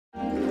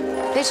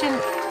Vision,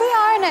 we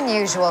are an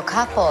unusual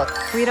couple.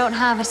 We don't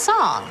have a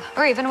song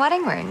or even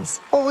wedding rings.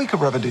 Well, we could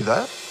rather do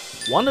that.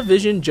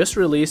 WandaVision just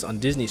released on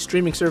Disney's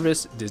streaming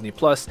service, Disney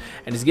Plus,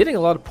 and is getting a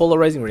lot of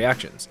polarizing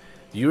reactions.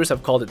 Viewers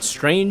have called it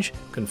strange,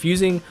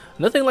 confusing,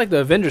 nothing like the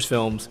Avengers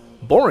films,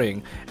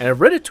 boring, and I've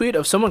read a tweet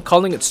of someone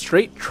calling it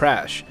straight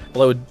trash.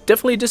 While I would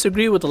definitely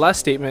disagree with the last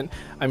statement,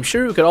 I'm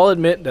sure we could all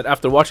admit that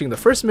after watching the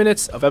first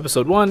minutes of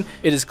episode 1,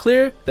 it is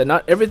clear that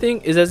not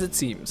everything is as it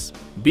seems.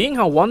 Being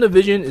how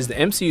WandaVision is the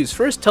MCU's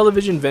first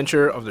television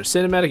venture of their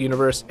cinematic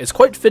universe, it's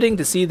quite fitting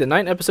to see the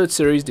 9-episode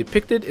series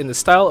depicted in the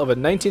style of a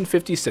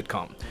 1950s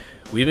sitcom.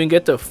 We even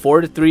get the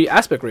 4:3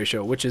 aspect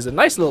ratio, which is a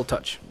nice little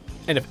touch.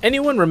 And if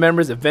anyone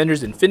remembers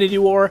Avengers Infinity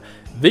War,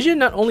 Vision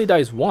not only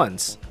dies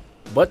once,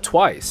 but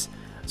twice.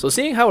 So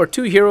seeing how our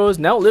two heroes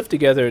now live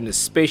together in this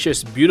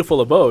spacious,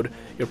 beautiful abode,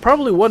 you're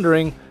probably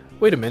wondering,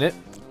 wait a minute,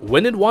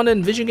 when did Wanda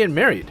and Vision get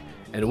married?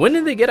 And when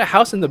did they get a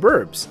house in the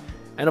burbs?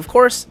 And of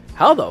course,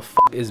 how the f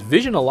is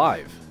Vision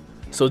alive?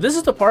 So this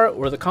is the part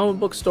where the comic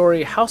book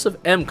story House of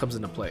M comes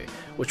into play,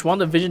 which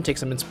WandaVision takes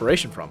some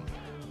inspiration from.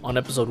 On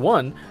episode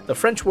 1, the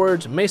French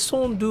words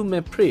Maison du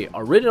Mépris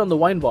are written on the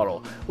wine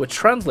bottle, which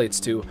translates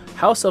to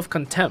House of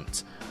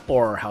Contempt,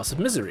 or House of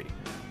Misery,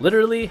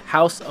 literally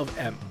House of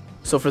M.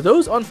 So for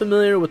those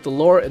unfamiliar with the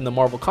lore in the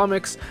Marvel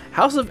Comics,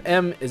 House of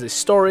M is a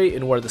story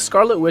in where the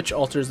Scarlet Witch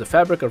alters the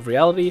fabric of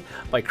reality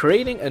by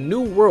creating a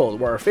new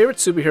world where our favorite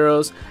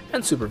superheroes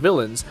and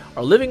supervillains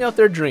are living out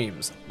their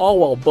dreams, all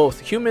while both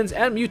humans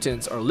and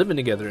mutants are living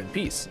together in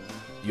peace.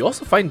 You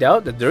also find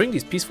out that during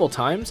these peaceful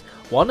times,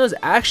 Wanda is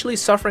actually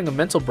suffering a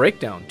mental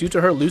breakdown due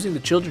to her losing the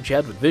children she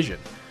had with Vision.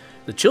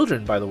 The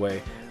children, by the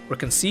way, were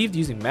conceived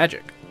using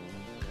magic.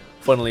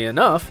 Funnily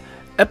enough,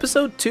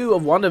 episode 2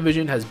 of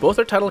WandaVision has both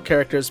our title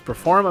characters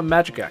perform a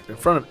magic act in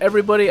front of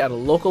everybody at a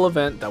local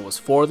event that was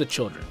for the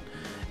children.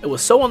 It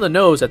was so on the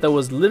nose that there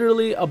was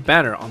literally a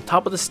banner on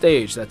top of the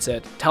stage that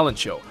said "Talent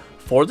Show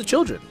for the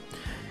children."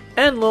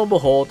 And lo and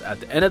behold, at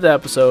the end of the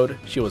episode,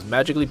 she was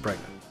magically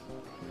pregnant.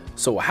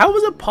 So how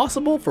is it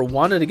possible for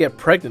Wanda to get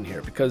pregnant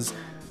here? Because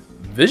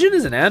Vision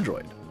is an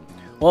android.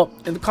 Well,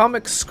 in the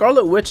comics,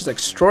 Scarlet Witch is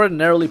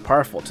extraordinarily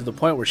powerful to the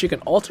point where she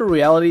can alter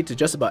reality to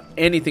just about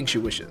anything she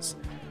wishes.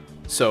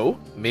 So,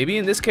 maybe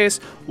in this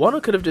case,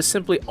 Wanda could have just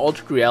simply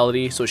altered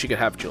reality so she could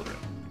have children.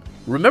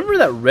 Remember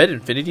that red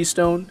Infinity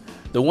Stone?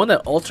 The one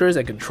that alters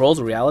and controls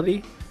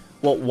reality?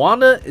 Well,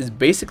 Wanda is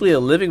basically a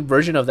living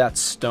version of that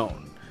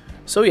stone.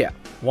 So yeah,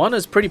 Wanda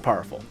is pretty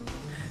powerful.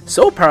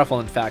 So powerful,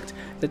 in fact,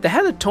 that they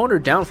had to tone her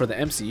down for the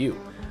MCU.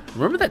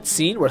 Remember that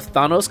scene where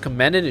Thanos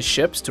commanded his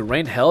ships to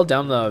rain hell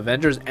down the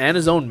Avengers and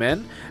his own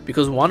men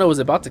because Wanda was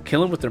about to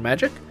kill him with their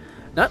magic?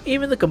 Not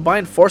even the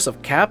combined force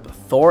of Cap,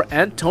 Thor,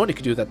 and Tony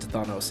could do that to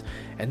Thanos,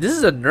 and this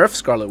is a nerf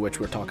Scarlet Witch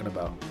we're talking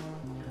about.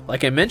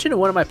 Like I mentioned in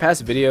one of my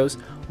past videos,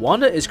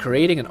 Wanda is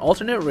creating an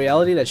alternate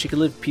reality that she can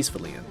live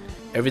peacefully in.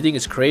 Everything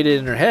is created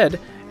in her head,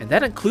 and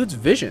that includes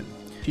Vision.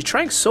 She's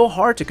trying so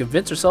hard to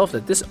convince herself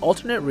that this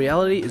alternate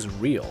reality is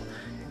real,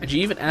 and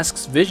she even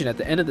asks Vision at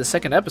the end of the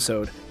second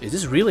episode, is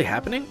this really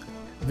happening?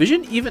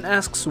 Vision even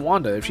asks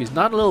Wanda if she's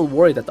not a little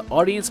worried that the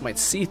audience might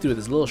see through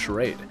this little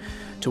charade,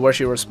 to where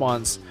she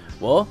responds,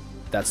 well,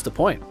 that's the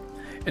point.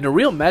 In a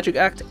real magic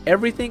act,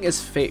 everything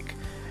is fake,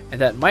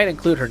 and that might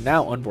include her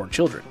now unborn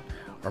children.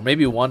 Or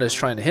maybe Wanda is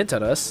trying to hint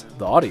at us,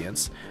 the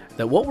audience,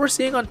 that what we're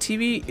seeing on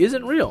TV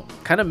isn't real.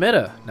 Kinda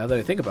meta, now that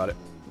I think about it.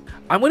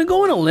 I'm gonna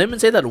go on a limb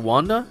and say that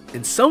Wanda,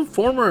 in some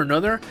form or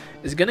another,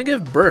 is gonna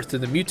give birth to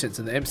the mutants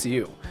in the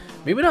MCU.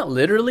 Maybe not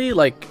literally,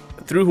 like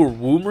through her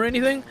womb or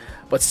anything,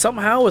 but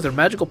somehow with her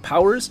magical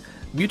powers,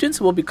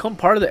 mutants will become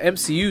part of the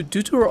MCU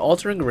due to her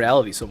altering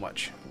reality so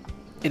much.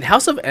 In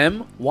House of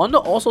M, Wanda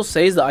also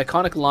says the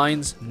iconic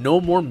lines, "No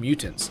more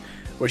mutants,"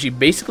 where she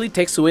basically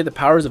takes away the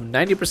powers of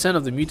 90%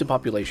 of the mutant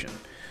population.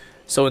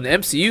 So in the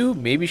MCU,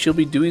 maybe she'll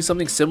be doing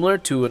something similar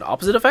to an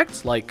opposite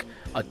effect, like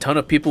a ton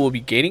of people will be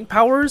gaining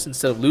powers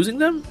instead of losing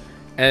them,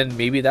 and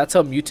maybe that's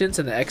how mutants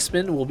and the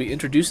X-Men will be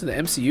introduced in the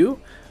MCU?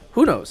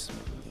 Who knows?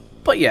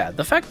 But yeah,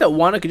 the fact that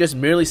Wanda could just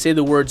merely say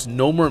the words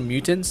 "no more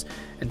mutants"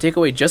 and take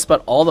away just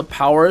about all the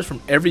powers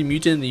from every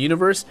mutant in the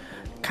universe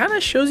kinda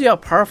shows you how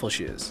powerful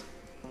she is.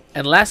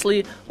 And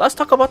lastly, let's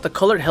talk about the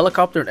colored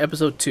helicopter in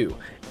episode 2,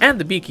 and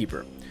the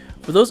beekeeper.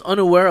 For those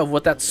unaware of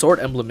what that sword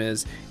emblem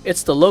is,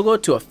 it's the logo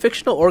to a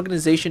fictional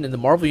organization in the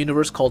Marvel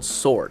Universe called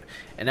SWORD,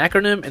 an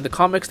acronym in the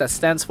comics that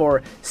stands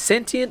for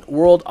Sentient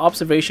World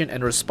Observation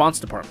and Response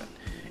Department.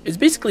 It's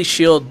basically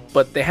S.H.I.E.L.D.,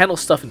 but they handle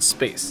stuff in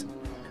space.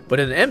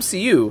 But in the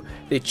MCU,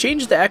 they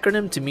changed the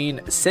acronym to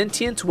mean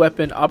Sentient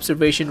Weapon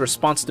Observation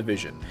Response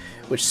Division,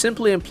 which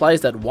simply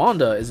implies that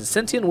Wanda is a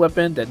sentient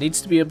weapon that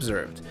needs to be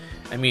observed.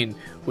 I mean,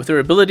 with her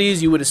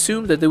abilities, you would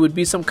assume that there would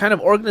be some kind of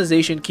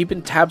organization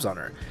keeping tabs on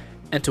her.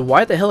 And to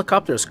why the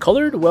helicopter is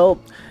colored, well,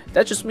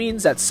 that just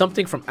means that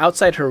something from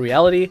outside her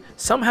reality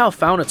somehow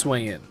found its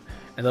way in.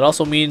 And that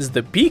also means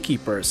the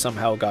beekeeper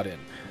somehow got in.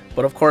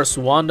 But of course,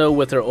 Wanda,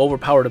 with her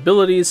overpowered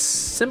abilities,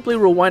 simply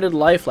rewinded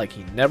life like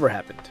he never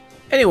happened.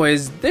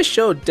 Anyways, this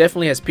show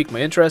definitely has piqued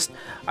my interest.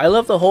 I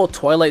love the whole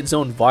Twilight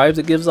Zone vibes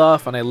it gives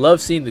off, and I love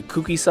seeing the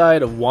kooky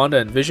side of Wanda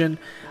and Vision.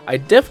 I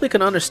definitely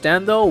can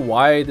understand though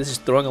why this is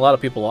throwing a lot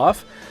of people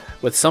off,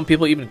 with some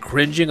people even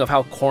cringing of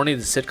how corny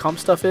the sitcom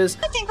stuff is.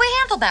 I think we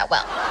handled that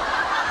well.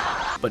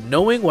 But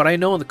knowing what I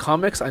know in the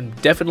comics, I'm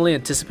definitely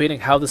anticipating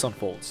how this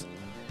unfolds.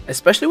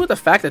 Especially with the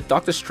fact that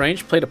Doctor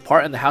Strange played a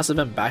part in the House of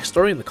M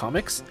backstory in the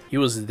comics. He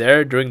was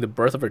there during the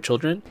birth of her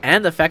children.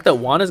 And the fact that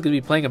Wanda is going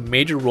to be playing a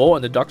major role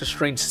in the Doctor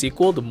Strange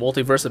sequel, The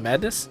Multiverse of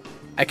Madness.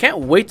 I can't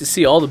wait to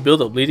see all the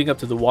build-up leading up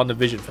to the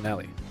WandaVision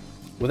finale.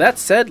 With that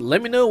said,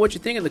 let me know what you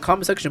think in the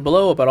comment section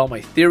below about all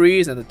my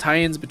theories and the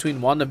tie-ins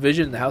between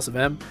WandaVision and the House of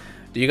M.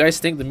 Do you guys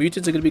think the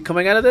mutants are going to be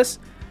coming out of this?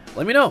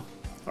 Let me know.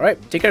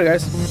 Alright, take care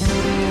guys.